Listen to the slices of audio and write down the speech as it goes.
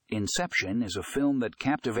Inception is a film that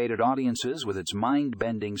captivated audiences with its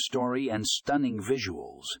mind-bending story and stunning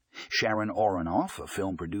visuals. Sharon Aronoff, a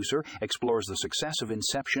film producer, explores the success of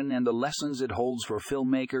Inception and the lessons it holds for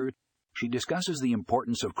filmmakers. She discusses the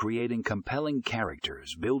importance of creating compelling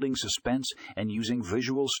characters, building suspense, and using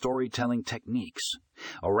visual storytelling techniques.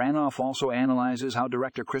 Aronoff also analyzes how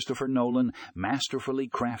director Christopher Nolan masterfully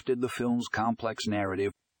crafted the film's complex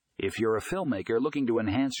narrative. If you're a filmmaker looking to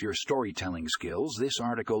enhance your storytelling skills, this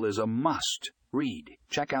article is a must-read.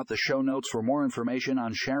 Check out the show notes for more information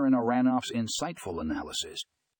on Sharon Aronoff's insightful analysis.